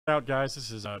Out, guys.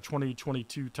 This is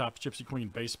 2022 Topps Gypsy Queen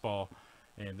Baseball,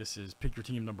 and this is pick your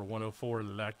team number 104.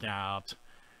 Look out!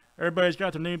 Everybody's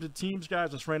got their names of teams,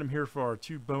 guys. Let's random here for our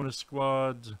two bonus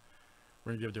squads.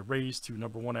 We're gonna give the Rays to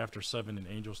number 1 after 7, and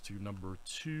Angels to number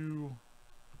 2.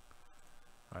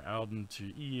 Alden to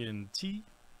ENT.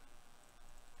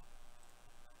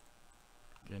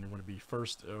 Again, you're going to be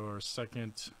first or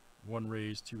second. 1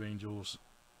 Rays, 2 Angels.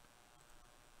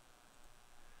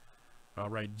 All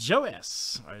right, Joe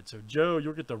S. All right, so Joe,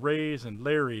 you'll get the Rays, and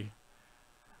Larry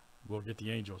will get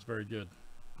the Angels. Very good.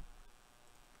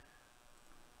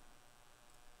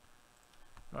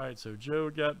 All right, so Joe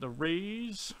got the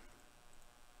Rays.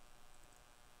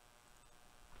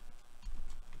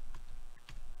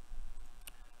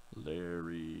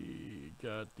 Larry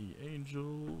got the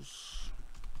Angels.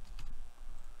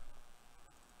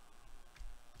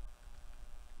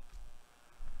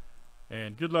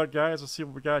 And good luck, guys. Let's see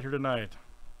what we got here tonight.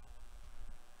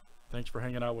 Thanks for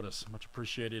hanging out with us. Much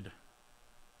appreciated.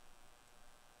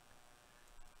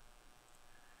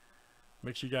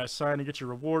 Make sure you guys sign and get your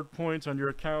reward points on your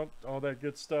account. All that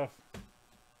good stuff.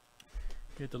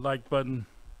 Hit the like button.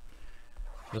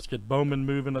 Let's get Bowman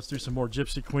moving. Let's do some more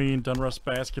Gypsy Queen, Dunruss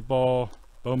basketball,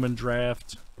 Bowman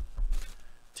draft,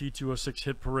 T206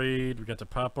 hit parade. We got the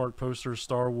pop art posters,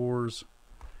 Star Wars,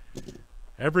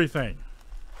 everything.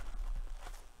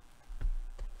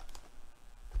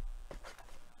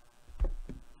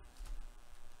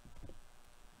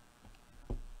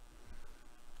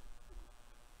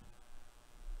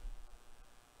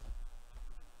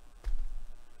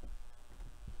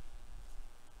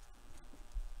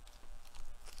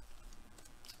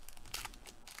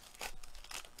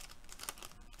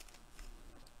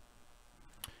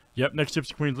 Yep, next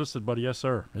Gypsy Queen's listed, buddy. Yes,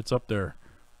 sir. It's up there.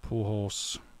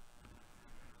 Pujols.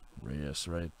 Reyes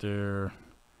right there.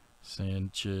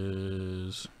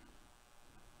 Sanchez.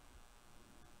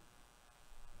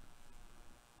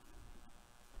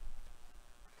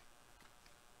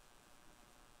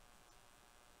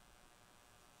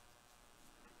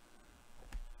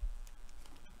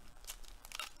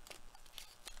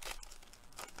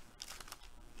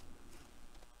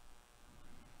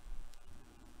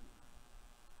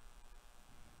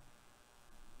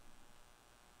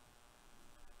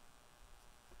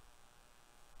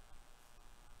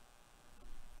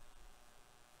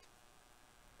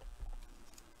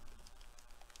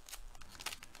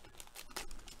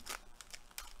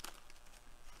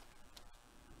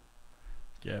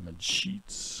 Gavin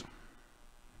Sheets.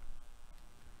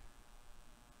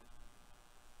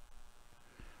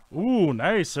 Ooh,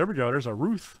 nice. There we go. There's a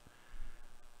Ruth.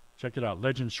 Check it out.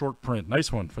 Legend short print.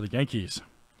 Nice one for the Yankees.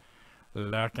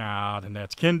 Look out. And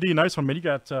that's Ken D. Nice one, man. You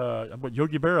got what,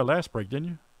 Yogi Berra last break, didn't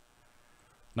you?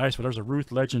 Nice. But there's a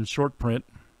Ruth Legend short print.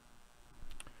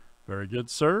 Very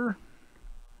good, sir.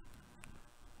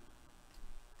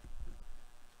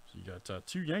 So you got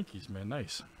 2 Yankees, man.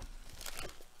 Nice.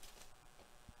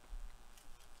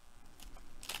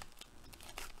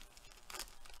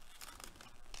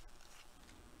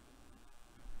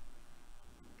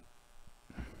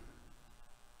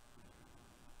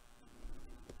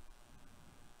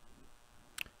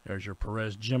 There's your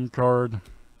Perez Gem card.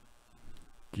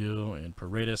 Gill and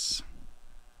Paredes.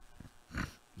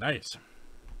 Nice.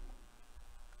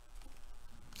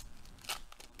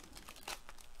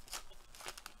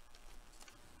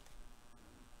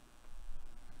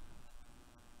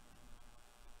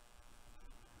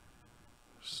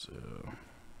 So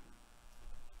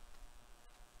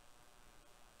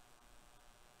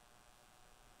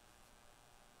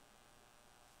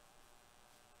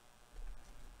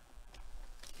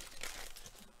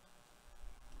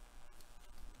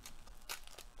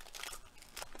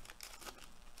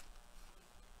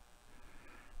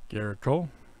Garrett Cole.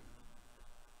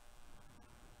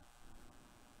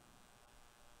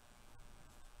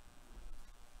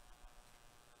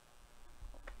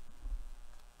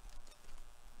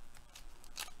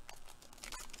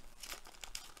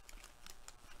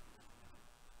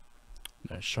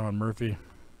 Nice Sean Murphy.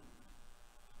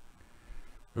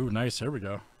 Ooh, nice. There we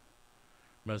go.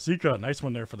 Mazika, nice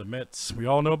one there for the Mets. We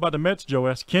all know about the Mets, Joe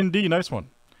S. Ken D, nice one.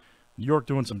 New York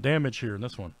doing some damage here in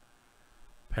this one.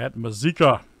 Pat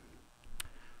Mazika.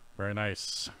 Very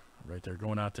nice. Right there,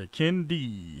 going out to Ken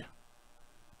D.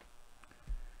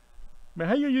 Man,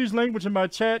 how you use language in my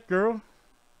chat, girl?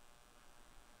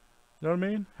 You know what I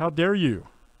mean? How dare you?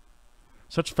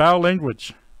 Such foul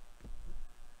language.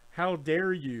 How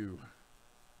dare you?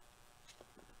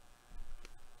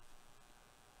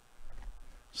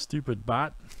 Stupid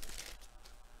bot.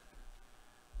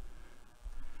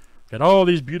 Got all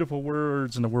these beautiful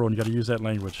words in the world, and you got to use that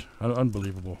language.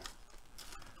 Unbelievable.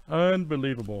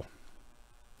 Unbelievable.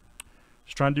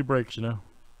 Just trying to do breaks, you know.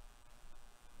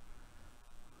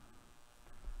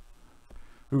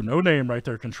 Ooh, no name right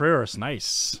there. Contreras.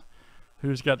 Nice.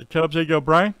 Who's got the Cubs? There you go,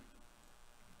 Brian.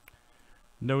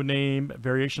 No name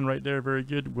variation right there. Very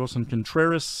good. Wilson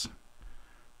Contreras.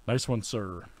 Nice one,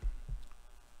 sir.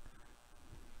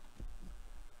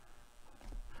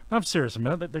 I'm serious,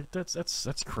 man.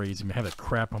 That's crazy, man. I have that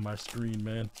crap on my screen,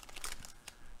 man.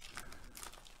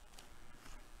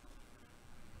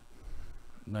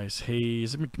 Nice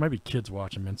haze. It might be kids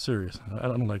watching, man. Serious. I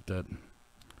don't like that.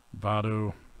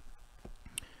 Votto.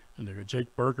 And there you go.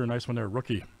 Jake Burger. Nice one there.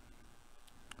 Rookie.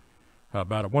 How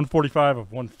about it? 145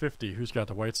 of 150. Who's got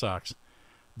the White Sox?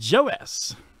 Joe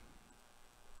S.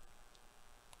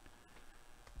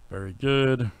 Very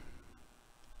good.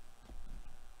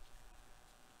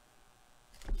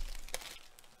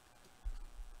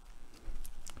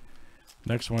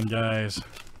 Next one, guys.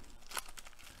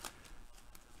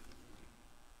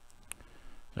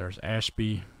 There's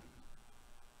Ashby.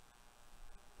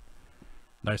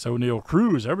 Nice O'Neal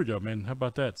Cruz. There we go, man. How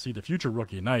about that? See the future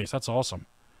rookie. Nice. That's awesome.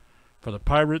 For the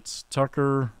Pirates,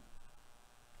 Tucker.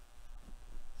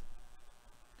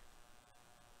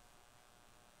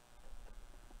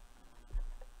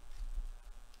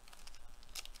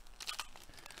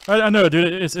 I know,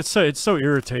 dude. It's so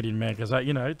irritating, man. Because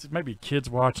it might be kids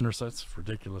watching or so. It's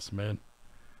ridiculous, man.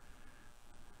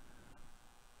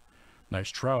 Nice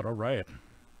Trout. All right.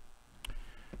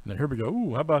 And then here we go.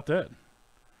 Ooh, how about that?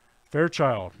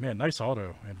 Fairchild. Man, nice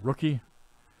auto. And rookie.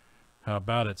 How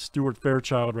about it? Stuart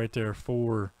Fairchild right there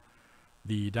for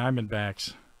the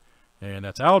Diamondbacks. And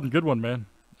that's Alden. Good one, man.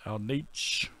 Alden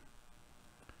H.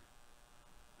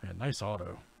 Man, nice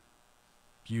auto.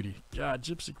 Beauty. God,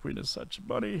 Gypsy Queen is such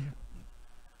money.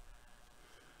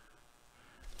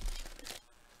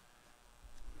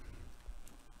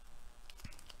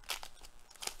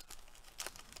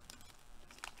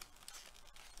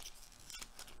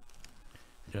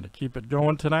 Got to keep it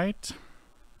going tonight.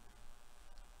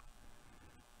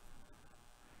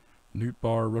 Newt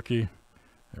Bar rookie.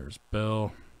 There's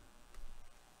Bell.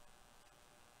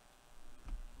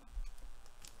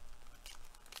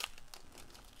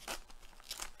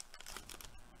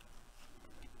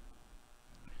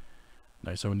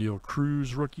 Nice O'Neal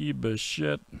Cruz rookie.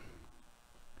 Bichette.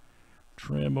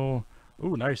 Trammell.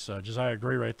 Ooh, nice Josiah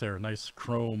Gray right there. Nice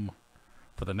chrome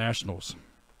for the Nationals.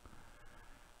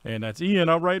 And that's Ian.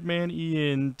 All right, man.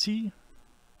 ENT.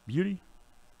 Beauty.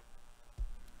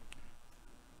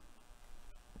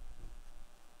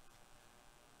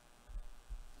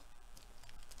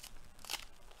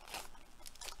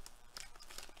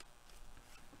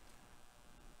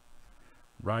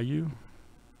 Ryu.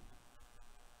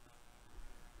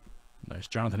 Nice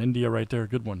Jonathan India right there.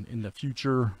 Good one. In the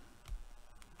future.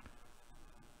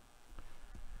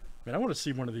 Man, I want to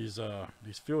see one of these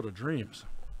Field of Dreams.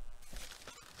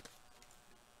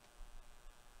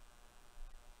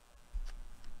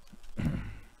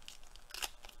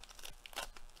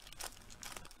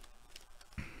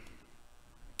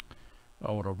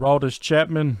 Oh, what a Aroldis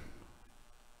Chapman.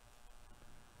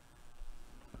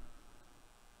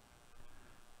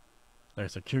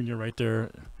 There's Acuna right there.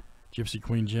 Gypsy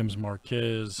Queen Gems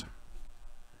Marquez.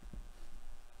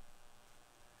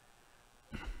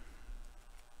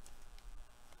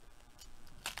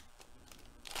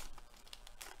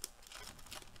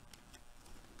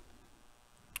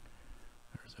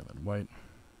 There's Evan White.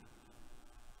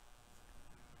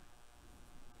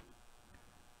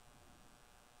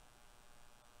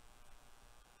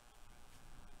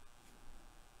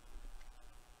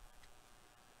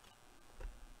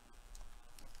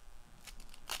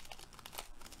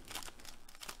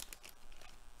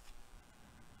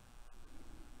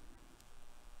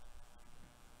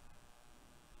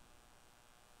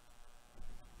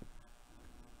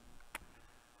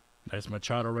 Nice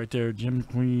Machado right there. Jim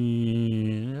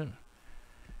Queen.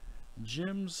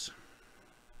 Gems.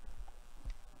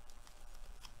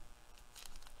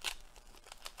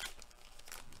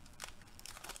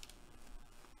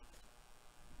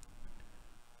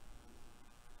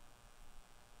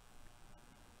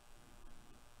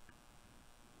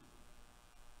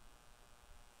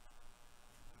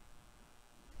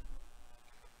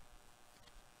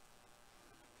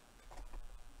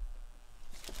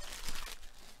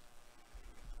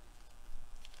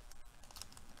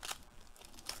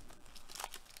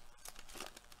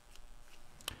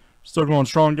 Still going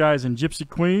strong, guys, in Gypsy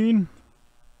Queen.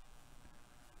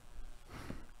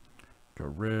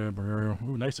 Guerrero.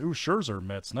 Ooh, nice. Ooh, Scherzer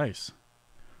Mets. Nice.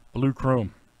 Blue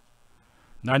Chrome.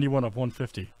 91 of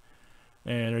 150.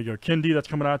 And there you go. Ken D, that's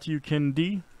coming out to you, Ken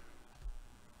D.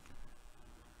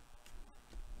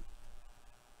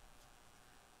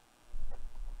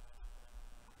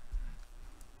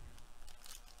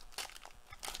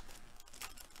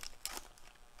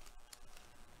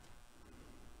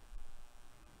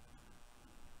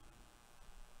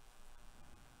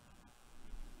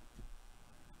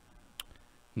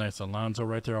 Nice Alonso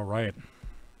right there. All right.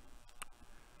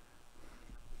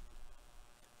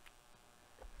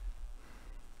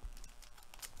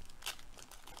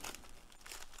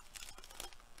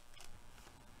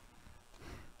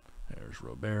 There's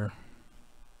Robert.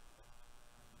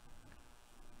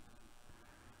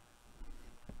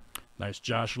 Nice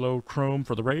Josh Lowe chrome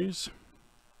for the Rays.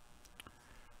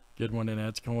 Good one, and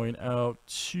that's going out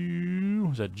to,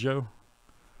 is that Joe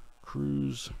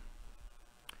Cruz?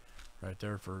 Right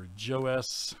there for Joe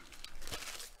S.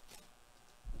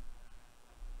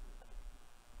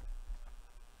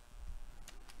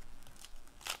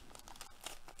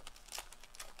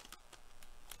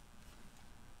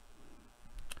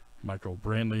 Michael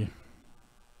Brantley.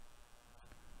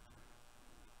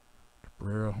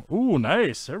 Cabrera. Ooh,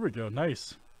 nice. There we go.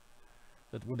 Nice.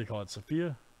 That, what do they call it?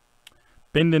 Sophia.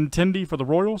 Benintendi for the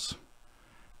Royals.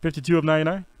 52 of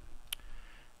 99.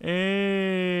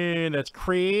 And that's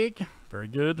Craig. Very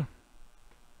good.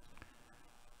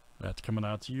 That's coming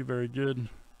out to you. Very good.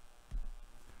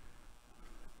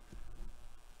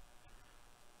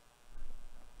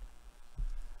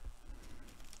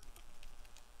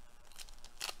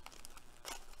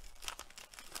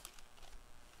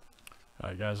 All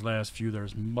right, guys, last few.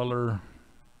 There's Muller.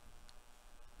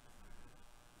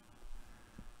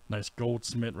 Nice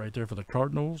Goldsmith right there for the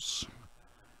Cardinals.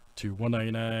 To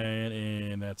 199,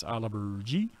 and that's Oliver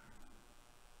G.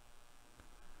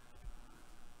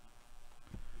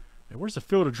 Hey, where's the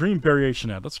Field of Dream variation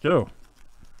at? Let's go.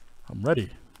 I'm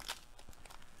ready.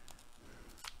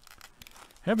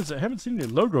 Haven't seen any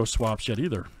logo swaps yet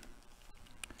either.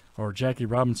 Or Jackie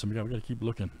Robinson. We gotta keep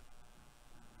looking.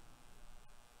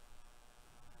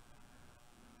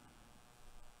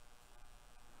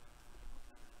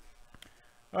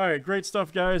 All right, great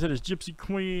stuff, guys. That is Gypsy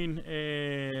Queen,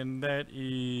 and that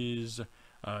is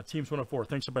Teams 104.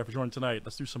 Thanks, everybody, for joining tonight.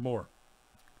 Let's do some more.